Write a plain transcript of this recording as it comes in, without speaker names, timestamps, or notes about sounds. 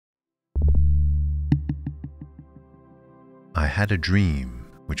I had a dream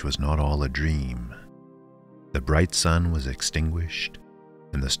which was not all a dream. The bright sun was extinguished,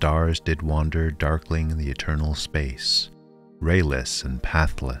 and the stars did wander darkling in the eternal space, rayless and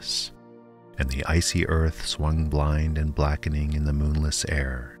pathless, and the icy earth swung blind and blackening in the moonless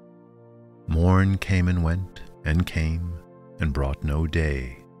air. Morn came and came, and brought no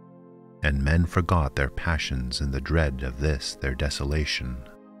day, and men forgot their passions in the dread of this their desolation,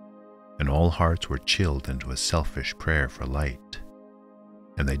 and all hearts were chilled into a selfish prayer for light.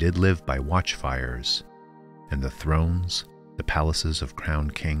 And they did live by watchfires, and the thrones, the palaces of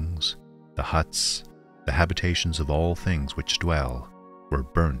crowned kings, the huts, the habitations of all things which dwell, were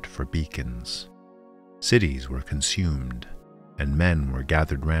burnt for beacons. Cities were consumed, and men were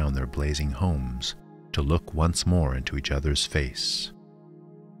gathered round their blazing homes to look once more into each other's face.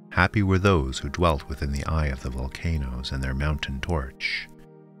 Happy were those who dwelt within the eye of the volcanoes and their mountain torch.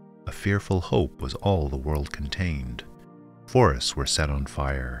 A fearful hope was all the world contained. Forests were set on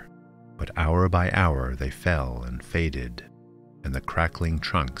fire, but hour by hour they fell and faded, and the crackling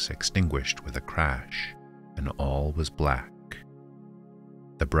trunks extinguished with a crash, and all was black.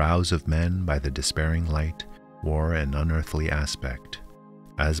 The brows of men by the despairing light wore an unearthly aspect,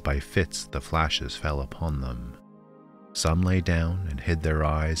 as by fits the flashes fell upon them. Some lay down and hid their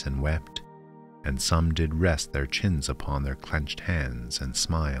eyes and wept, and some did rest their chins upon their clenched hands and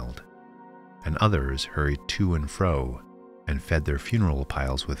smiled, and others hurried to and fro, and fed their funeral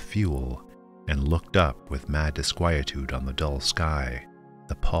piles with fuel, and looked up with mad disquietude on the dull sky,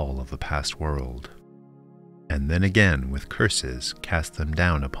 the pall of a past world. And then again with curses cast them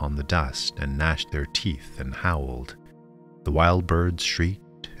down upon the dust, and gnashed their teeth and howled. The wild birds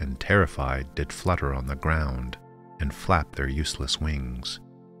shrieked, and terrified did flutter on the ground, and flap their useless wings.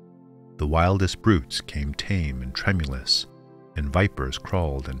 The wildest brutes came tame and tremulous, and vipers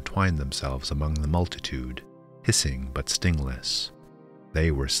crawled and twined themselves among the multitude, hissing but stingless.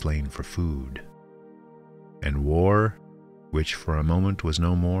 They were slain for food. And war, which for a moment was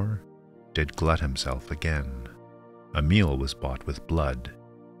no more, did glut himself again. A meal was bought with blood,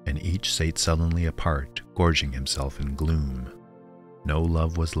 and each sate sullenly apart, gorging himself in gloom. No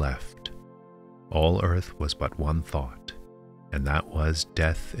love was left. All earth was but one thought, and that was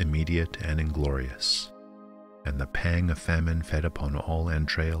death immediate and inglorious. And the pang of famine fed upon all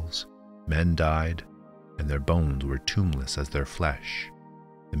entrails. Men died, and their bones were tombless as their flesh.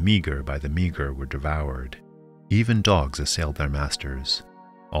 The meagre by the meagre were devoured. Even dogs assailed their masters,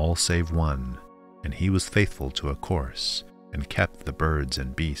 all save one, and he was faithful to a course, and kept the birds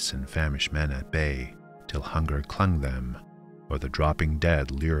and beasts and famished men at bay, till hunger clung them, or the dropping dead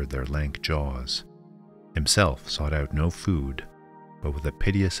lured their lank jaws. Himself sought out no food, but with a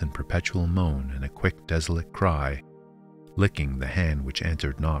piteous and perpetual moan and a quick desolate cry, licking the hand which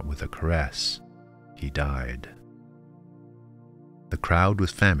answered not with a caress, he died. The crowd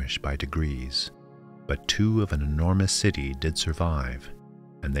was famished by degrees, but two of an enormous city did survive,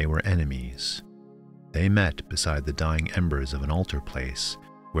 and they were enemies. They met beside the dying embers of an altar place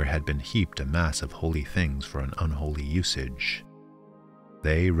where had been heaped a mass of holy things for an unholy usage.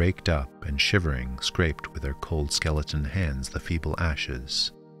 They raked up and shivering scraped with their cold skeleton hands the feeble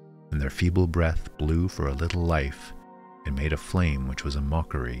ashes, and their feeble breath blew for a little life and made a flame which was a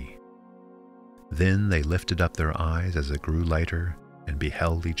mockery. Then they lifted up their eyes as it grew lighter and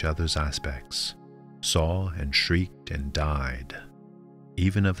beheld each other's aspects, saw and shrieked and died.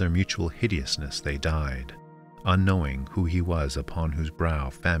 Even of their mutual hideousness they died, unknowing who he was upon whose brow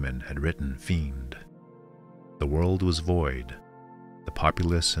famine had written fiend. The world was void. The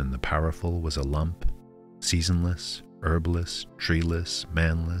populace and the powerful was a lump, seasonless, herbless, treeless,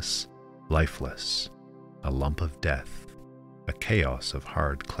 manless, lifeless, a lump of death, a chaos of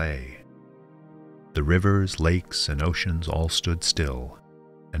hard clay. The rivers, lakes, and oceans all stood still,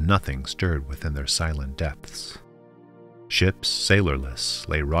 and nothing stirred within their silent depths. Ships, sailorless,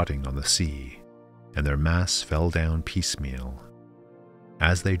 lay rotting on the sea, and their masts fell down piecemeal.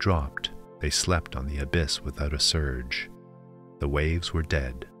 As they dropped, they slept on the abyss without a surge. The waves were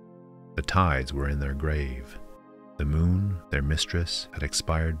dead. The tides were in their grave. The moon, their mistress, had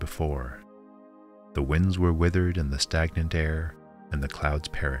expired before. The winds were withered in the stagnant air, and the clouds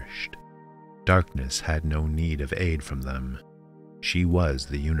perished. Darkness had no need of aid from them. She was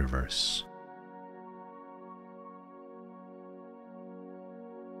the universe.